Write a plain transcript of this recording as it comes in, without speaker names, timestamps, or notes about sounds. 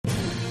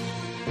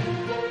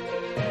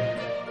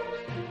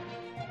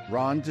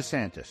Ron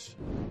DeSantis,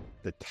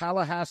 the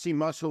Tallahassee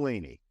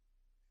Mussolini.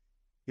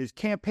 His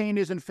campaign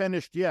isn't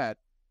finished yet,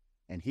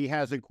 and he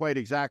hasn't quite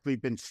exactly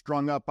been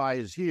strung up by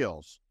his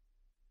heels,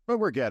 but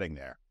we're getting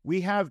there.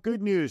 We have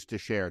good news to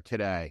share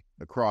today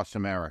across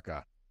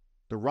America.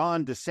 The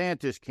Ron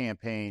DeSantis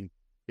campaign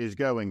is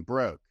going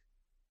broke.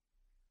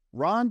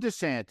 Ron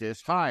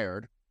DeSantis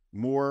hired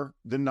more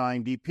than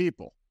 90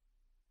 people.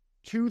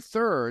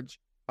 2/3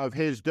 of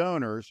his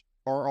donors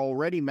are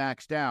already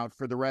maxed out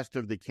for the rest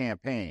of the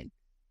campaign.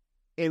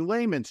 In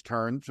layman's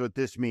terms, what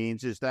this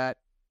means is that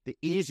the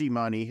easy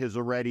money has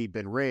already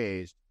been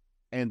raised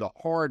and the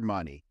hard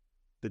money,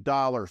 the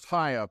dollars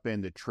high up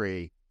in the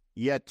tree,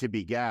 yet to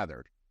be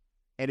gathered.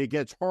 And it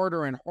gets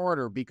harder and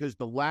harder because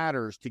the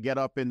ladders to get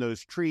up in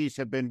those trees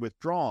have been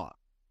withdrawn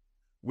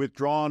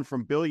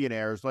from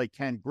billionaires like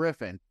Ken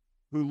Griffin,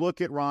 who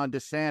look at Ron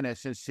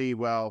DeSantis and see,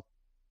 well,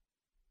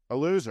 a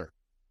loser,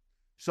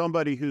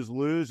 somebody who's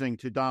losing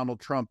to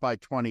Donald Trump by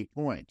 20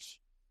 points.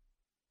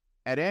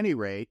 At any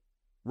rate,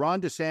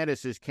 Ron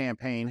DeSantis'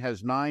 campaign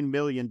has $9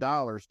 million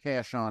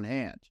cash on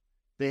hand.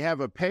 They have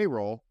a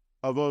payroll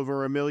of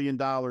over $1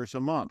 million a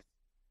month.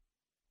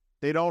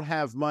 They don't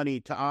have money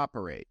to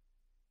operate.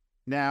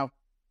 Now,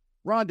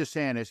 Ron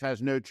DeSantis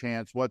has no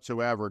chance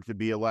whatsoever to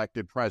be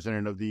elected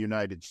president of the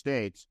United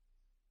States,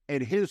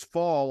 and his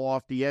fall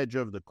off the edge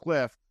of the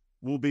cliff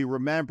will be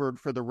remembered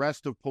for the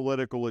rest of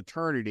political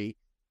eternity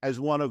as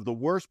one of the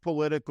worst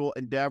political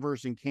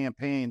endeavors and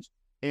campaigns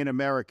in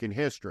American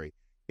history.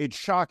 It's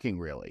shocking,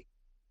 really.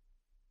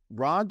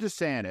 Ron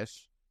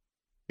DeSantis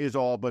is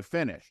all but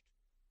finished.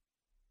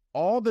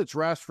 All that's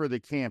left for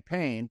the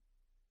campaign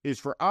is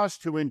for us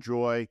to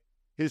enjoy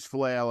his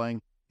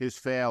flailing, his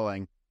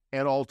failing,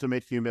 and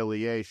ultimate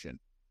humiliation.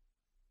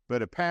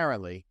 But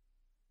apparently,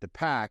 the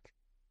pack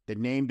that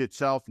named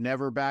itself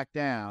Never Back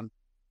Down,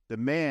 the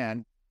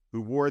man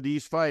who wore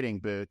these fighting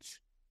boots,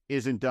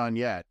 isn't done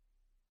yet.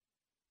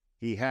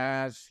 He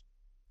has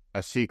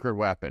a secret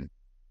weapon.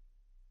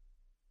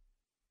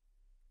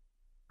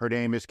 Her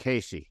name is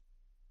Casey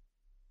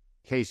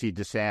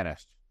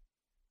DeSantis,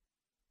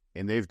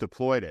 and they've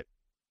deployed it.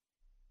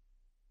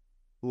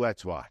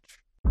 Let's watch.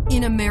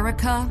 In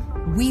America,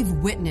 we've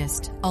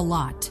witnessed a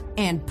lot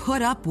and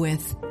put up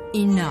with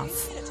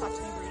enough.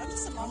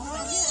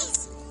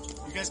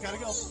 You guys gotta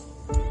go.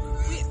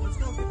 Let's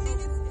go.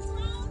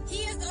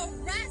 He is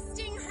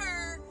arresting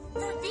her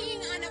for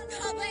being on a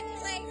public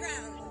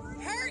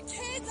playground. Her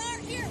kids are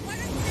here. What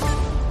are you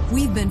doing?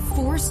 We've been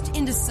forced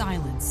into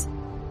silence.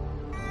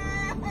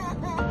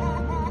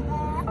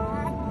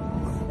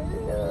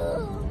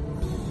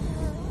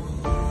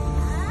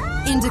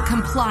 Into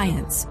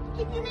compliance.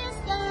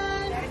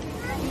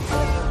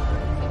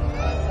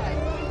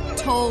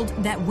 Told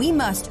that we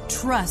must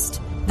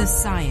trust the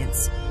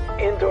science.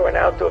 Indoor and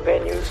outdoor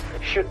venues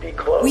should be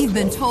closed. We've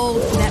been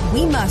told that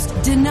we must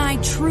deny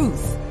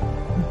truth,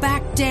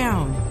 back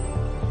down,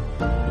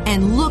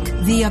 and look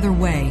the other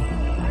way.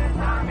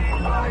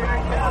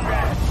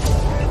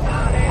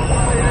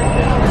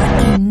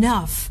 But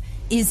enough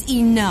is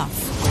enough.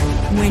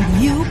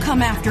 When you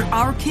come after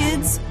our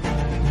kids,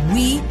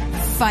 we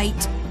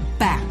fight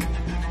back.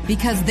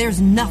 Because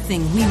there's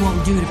nothing we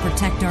won't do to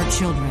protect our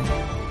children.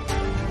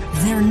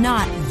 They're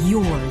not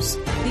yours.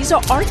 These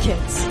are our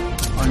kids.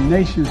 Our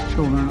nation's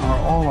children are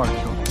all our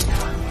children.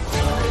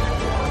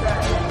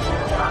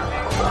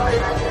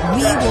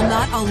 We will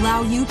not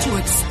allow you to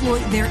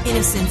exploit their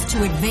innocence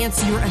to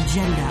advance your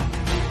agenda.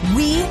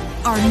 We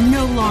are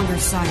no longer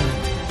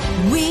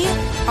silent. We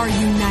are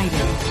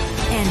united.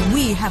 And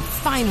we have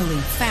finally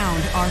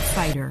found our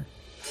fighter.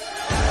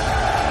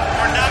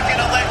 We're not going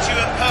to let you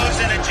impose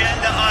an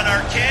agenda on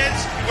our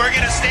kids. We're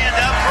going to stand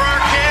up for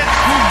our kids.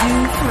 He'll do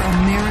for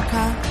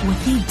America what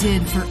he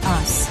did for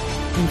us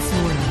in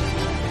Florida.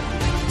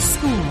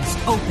 Schools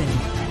open.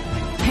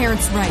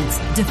 Parents' rights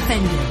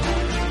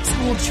defended.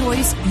 School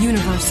choice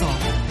universal.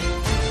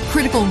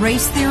 Critical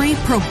race theory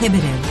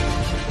prohibited.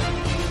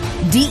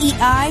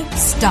 DEI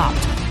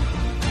stopped.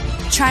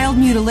 Child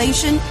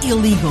mutilation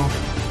illegal.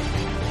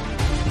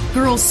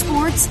 Girls'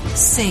 sports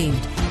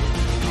saved.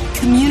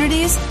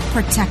 Communities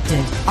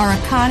protected. Our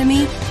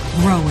economy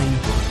growing.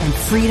 And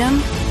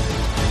freedom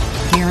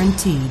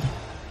guaranteed.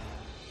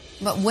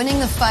 But winning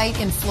the fight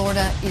in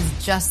Florida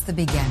is just the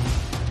beginning.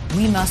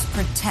 We must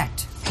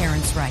protect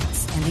parents'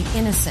 rights and the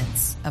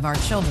innocence of our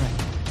children.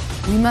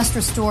 We must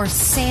restore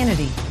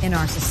sanity in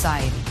our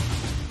society.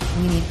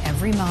 We need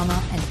every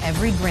mama and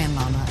every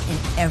grandmama in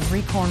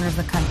every corner of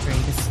the country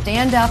to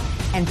stand up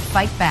and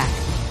fight back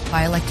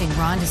by electing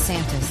Ron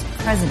DeSantis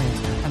President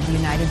of the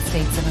United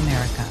States of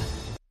America.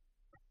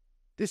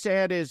 This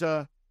ad is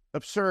a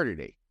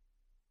absurdity.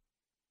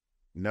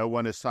 No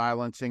one is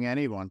silencing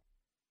anyone.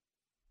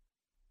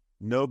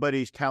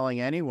 Nobody's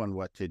telling anyone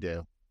what to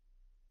do.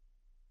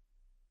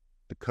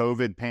 The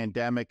COVID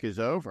pandemic is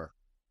over.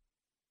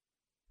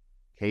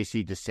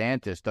 Casey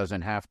DeSantis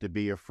doesn't have to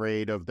be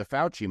afraid of the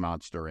Fauci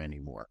monster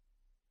anymore.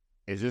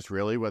 Is this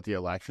really what the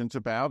election's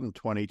about in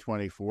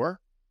 2024?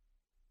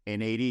 An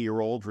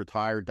 80-year-old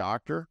retired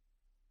doctor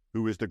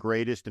who was the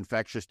greatest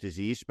infectious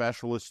disease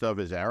specialist of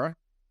his era?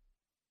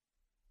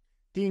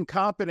 The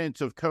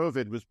incompetence of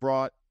COVID was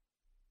brought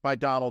by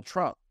Donald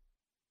Trump,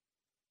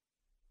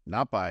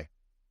 not by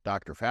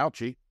Dr.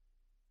 Fauci,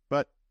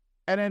 but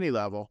at any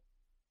level,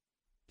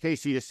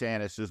 Casey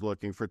DeSantis is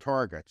looking for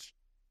targets,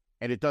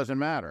 and it doesn't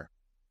matter.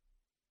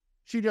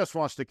 She just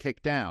wants to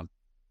kick down,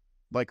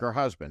 like her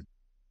husband.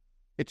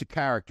 It's a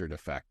character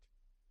defect.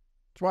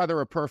 It's why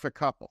they're a perfect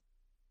couple.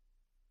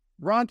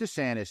 Ron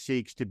DeSantis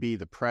seeks to be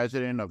the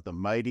president of the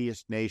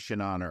mightiest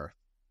nation on earth,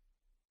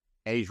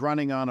 and he's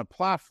running on a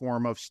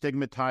platform of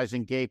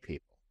stigmatizing gay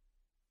people,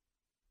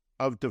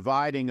 of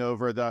dividing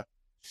over the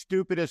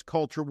stupidest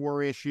culture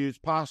war issues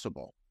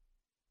possible.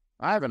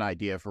 I have an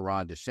idea for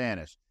Ron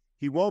DeSantis.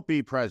 He won't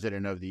be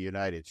president of the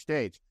United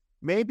States.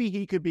 Maybe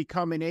he could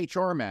become an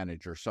HR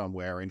manager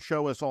somewhere and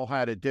show us all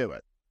how to do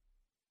it.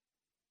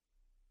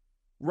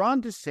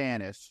 Ron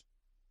DeSantis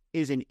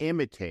is an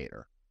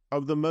imitator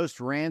of the most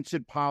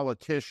rancid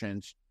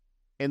politicians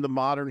in the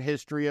modern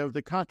history of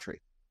the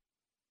country.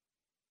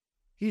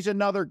 He's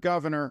another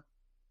governor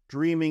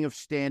dreaming of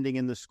standing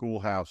in the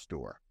schoolhouse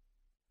door.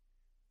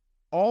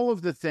 All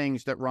of the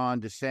things that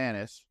Ron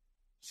DeSantis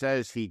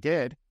says he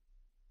did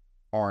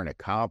aren't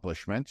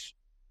accomplishments.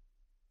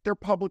 They're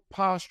public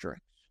posturings.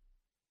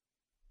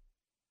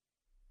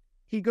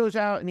 He goes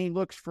out and he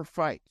looks for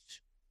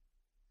fights,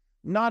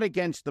 not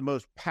against the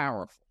most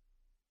powerful,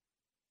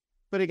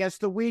 but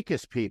against the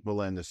weakest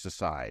people in the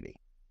society,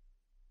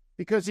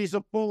 because he's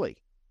a bully.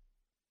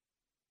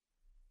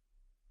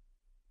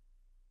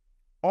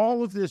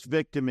 All of this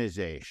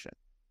victimization,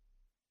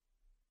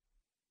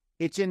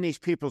 it's in these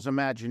people's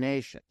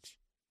imaginations.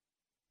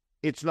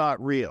 It's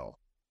not real.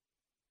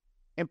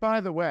 And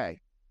by the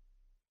way,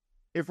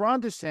 if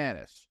Ron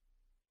DeSantis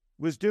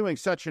was doing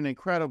such an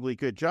incredibly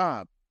good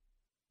job,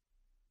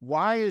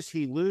 why is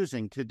he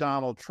losing to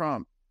Donald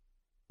Trump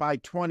by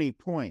 20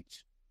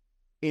 points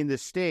in the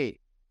state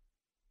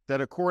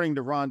that, according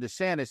to Ron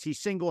DeSantis, he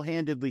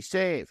single-handedly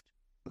saved?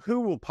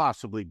 Who will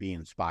possibly be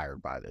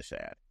inspired by this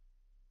ad?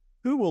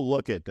 Who will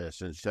look at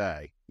this and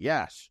say,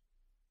 yes,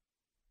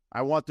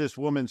 I want this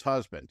woman's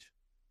husband.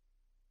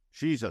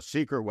 She's a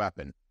secret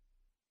weapon.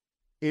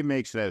 It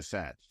makes no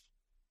sense.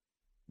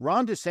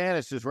 Ron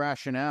DeSantis'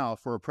 rationale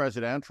for a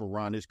presidential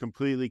run is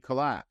completely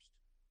collapsed,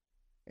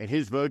 and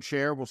his vote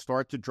share will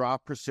start to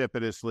drop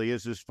precipitously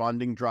as his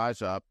funding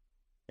dries up,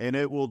 and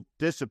it will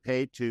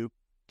dissipate to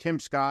Tim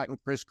Scott and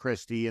Chris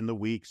Christie in the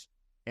weeks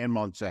and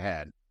months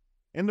ahead.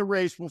 And the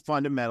race will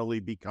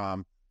fundamentally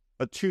become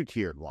a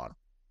two-tiered one,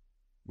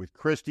 with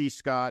Christie,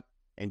 Scott,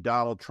 and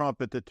Donald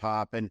Trump at the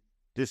top and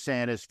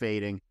DeSantis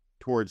fading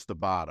towards the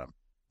bottom,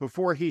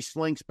 before he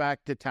slinks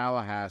back to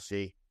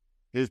Tallahassee,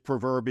 his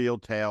proverbial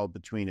tail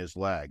between his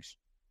legs,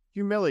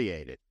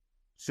 humiliated,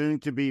 soon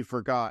to be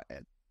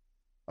forgotten.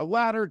 A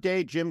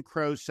latter-day Jim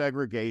Crow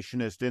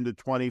segregationist in the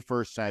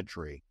 21st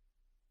century,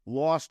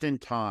 lost in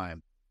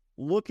time,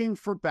 looking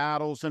for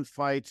battles and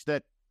fights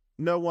that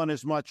no one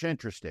is much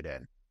interested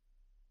in.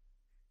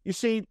 You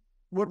see,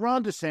 what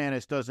Ron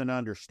DeSantis doesn't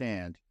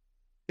understand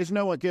is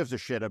no one gives a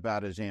shit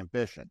about his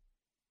ambition,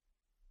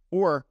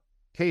 or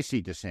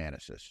Casey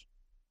DeSantis's.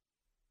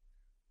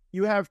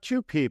 You have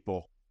two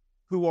people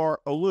who are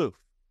aloof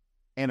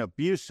and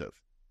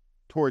abusive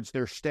towards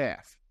their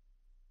staff.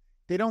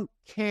 They don't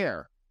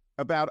care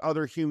about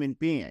other human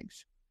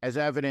beings, as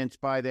evidenced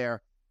by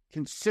their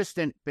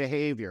consistent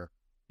behavior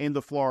in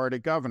the Florida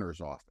governor's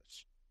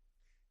office.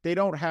 They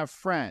don't have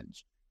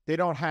friends. They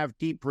don't have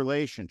deep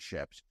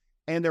relationships,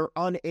 and they're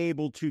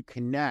unable to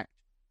connect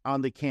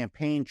on the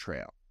campaign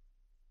trail.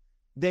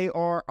 They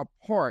are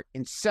apart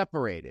and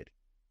separated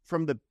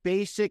from the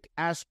basic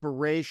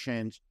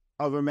aspirations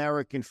of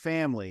American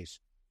families,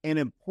 and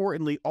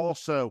importantly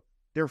also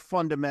their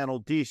fundamental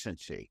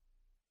decency.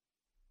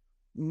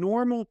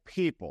 Normal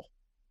people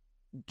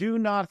do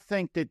not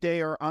think that they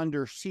are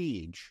under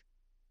siege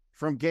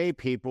from gay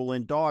people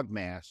in dog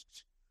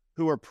masks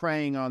who are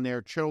preying on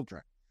their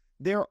children.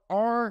 There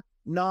are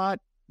not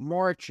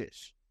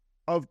marches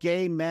of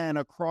gay men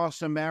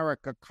across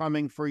America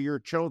coming for your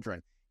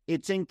children.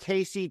 It's in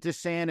Casey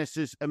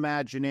DeSantis'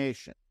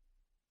 imagination.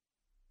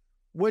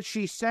 What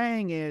she's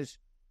saying is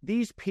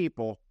these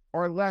people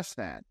are less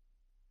than.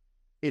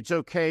 It's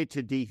okay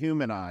to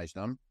dehumanize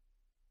them,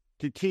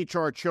 to teach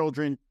our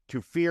children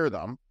to fear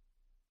them.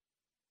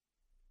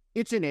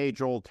 It's an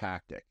age-old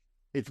tactic.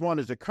 It's one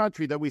as a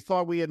country that we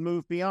thought we had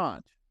moved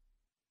beyond,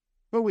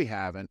 but we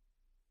haven't.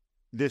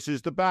 This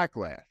is the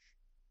backlash.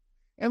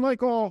 And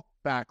like all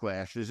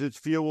backlashes, it's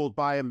fueled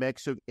by a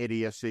mix of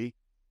idiocy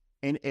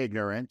and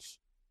ignorance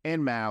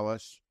and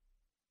malice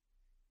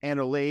and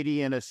a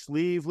lady in a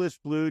sleeveless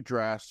blue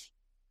dress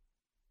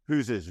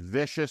who's as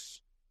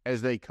vicious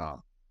as they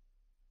come.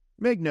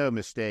 Make no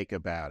mistake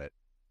about it.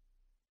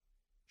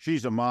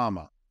 She's a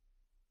mama.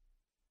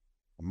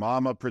 A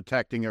mama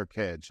protecting her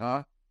kids,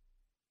 huh?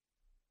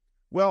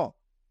 Well,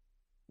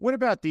 what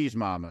about these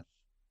mamas?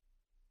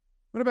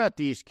 What about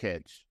these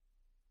kids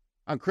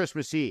on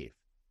Christmas Eve?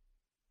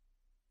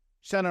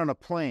 Sent on a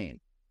plane,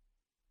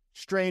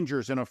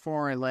 strangers in a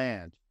foreign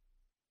land,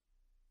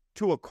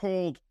 to a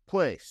cold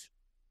place,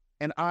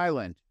 an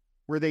island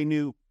where they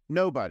knew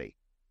nobody,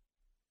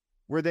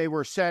 where they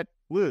were set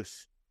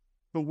loose,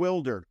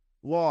 bewildered,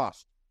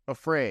 lost,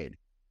 afraid.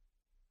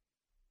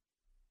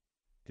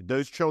 Did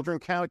those children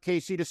count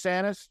Casey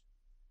DeSantis?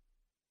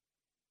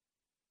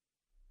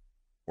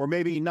 Or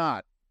maybe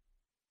not.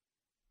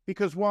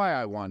 Because why,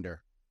 I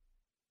wonder?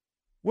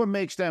 What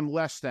makes them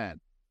less than?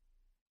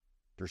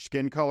 Their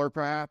skin color,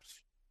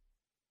 perhaps?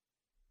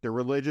 Their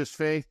religious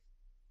faith?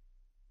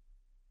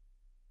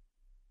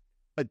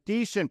 A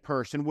decent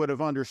person would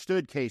have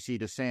understood, Casey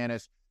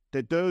DeSantis,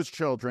 that those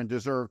children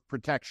deserve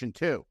protection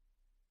too.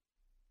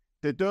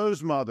 That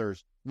those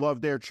mothers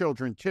love their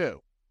children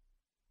too.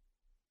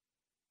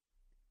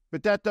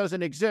 But that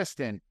doesn't exist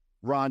in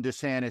Ron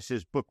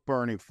DeSantis'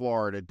 book-burning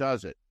Florida,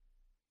 does it?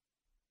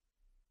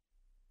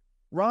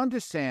 Ron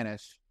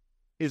DeSantis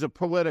is a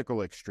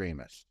political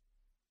extremist.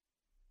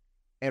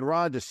 And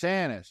Ron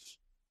DeSantis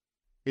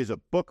is a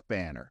book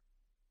banner.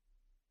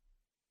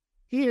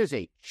 He is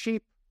a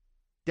cheap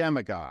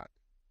demagogue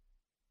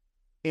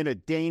in a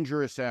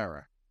dangerous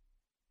era.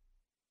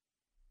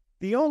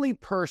 The only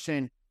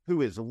person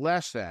who is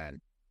less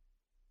than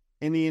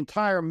in the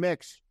entire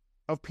mix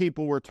of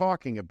people we're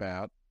talking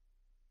about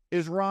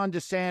is Ron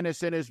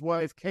DeSantis and his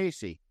wife,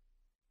 Casey,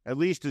 at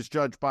least as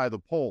judged by the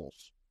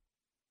polls.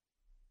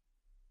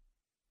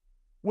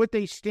 What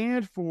they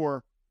stand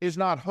for is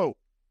not hope.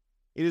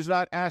 It is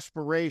not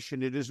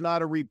aspiration. It is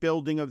not a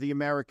rebuilding of the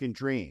American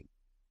dream.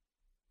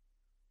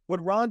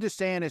 What Ron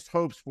DeSantis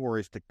hopes for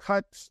is to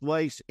cut,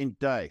 slice, and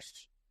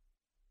dice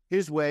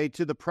his way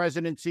to the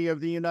presidency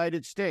of the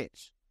United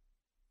States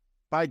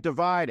by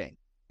dividing,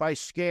 by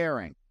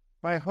scaring,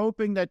 by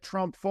hoping that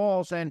Trump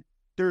falls and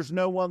there's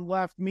no one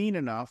left mean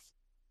enough,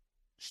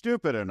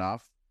 stupid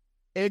enough,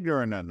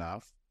 ignorant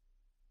enough,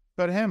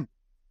 but him.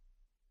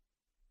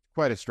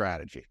 Quite a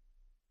strategy.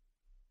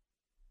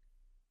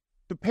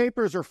 The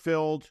papers are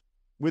filled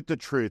with the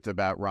truth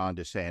about Ron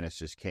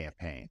DeSantis'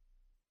 campaign.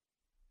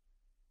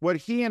 What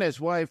he and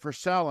his wife are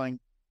selling,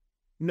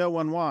 no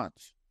one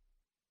wants.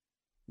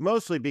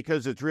 Mostly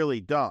because it's really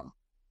dumb.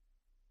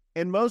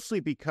 And mostly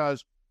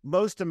because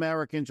most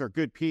Americans are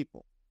good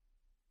people.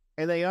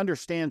 And they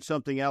understand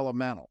something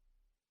elemental.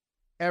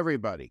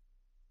 Everybody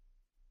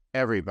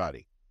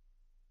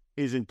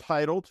is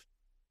entitled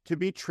to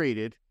be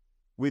treated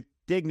with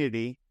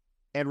dignity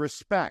and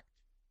respect,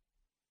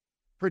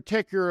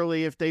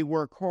 particularly if they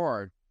work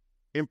hard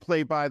and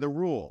play by the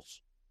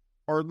rules,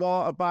 are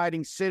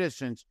law-abiding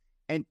citizens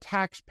and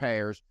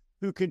taxpayers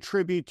who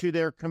contribute to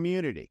their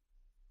community.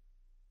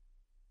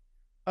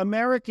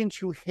 Americans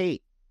who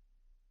hate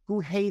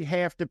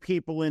half the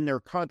people in their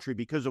country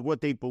because of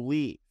what they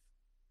believe,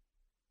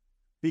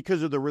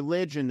 because of the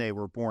religion they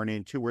were born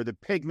into or the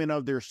pigment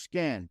of their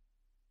skin,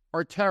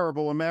 are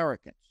terrible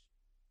Americans.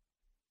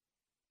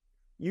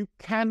 You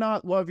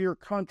cannot love your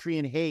country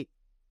and hate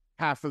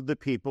half of the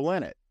people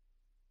in it.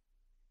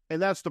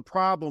 And that's the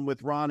problem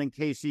with Ron and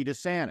Casey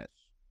DeSantis.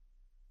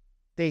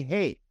 They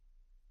hate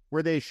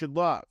where they should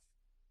love.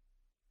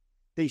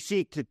 They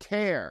seek to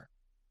tear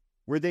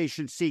where they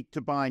should seek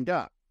to bind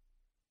up.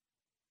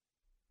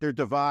 They're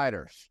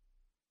dividers.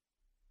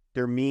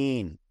 They're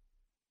mean.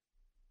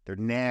 They're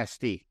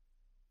nasty.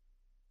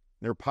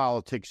 Their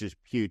politics is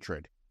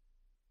putrid.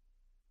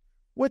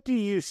 What do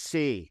you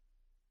see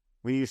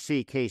when you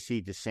see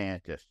Casey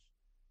DeSantis?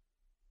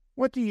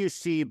 What do you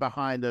see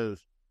behind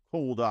those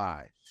cold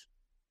eyes?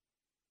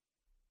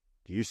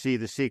 Do you see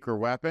the secret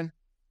weapon?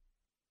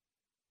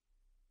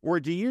 Or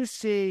do you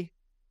see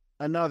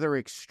another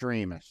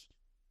extremist?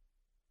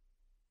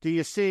 Do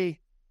you see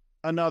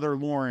another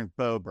Lauren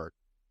Boebert?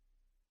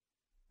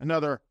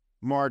 Another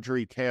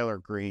Marjorie Taylor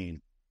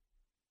Greene?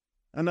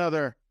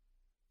 Another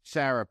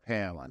Sarah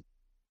Palin?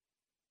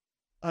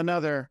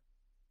 Another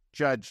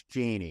Judge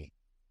Jeannie?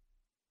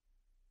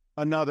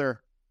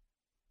 Another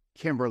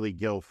Kimberly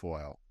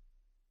Guilfoyle?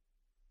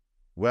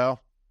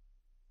 Well,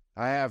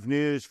 I have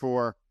news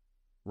for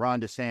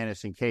Ron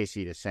DeSantis and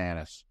Casey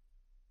DeSantis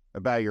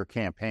about your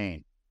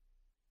campaign.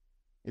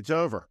 It's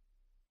over.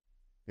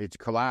 It's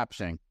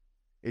collapsing.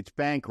 It's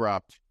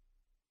bankrupt.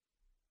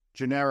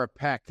 Janera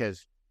Peck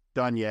has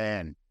done you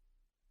in.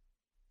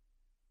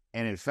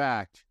 And in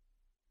fact,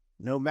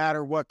 no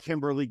matter what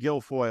Kimberly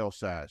Guilfoyle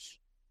says,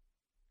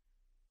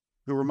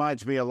 who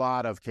reminds me a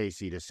lot of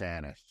Casey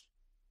DeSantis,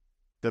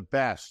 the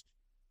best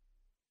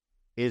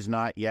is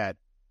not yet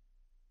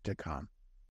to come.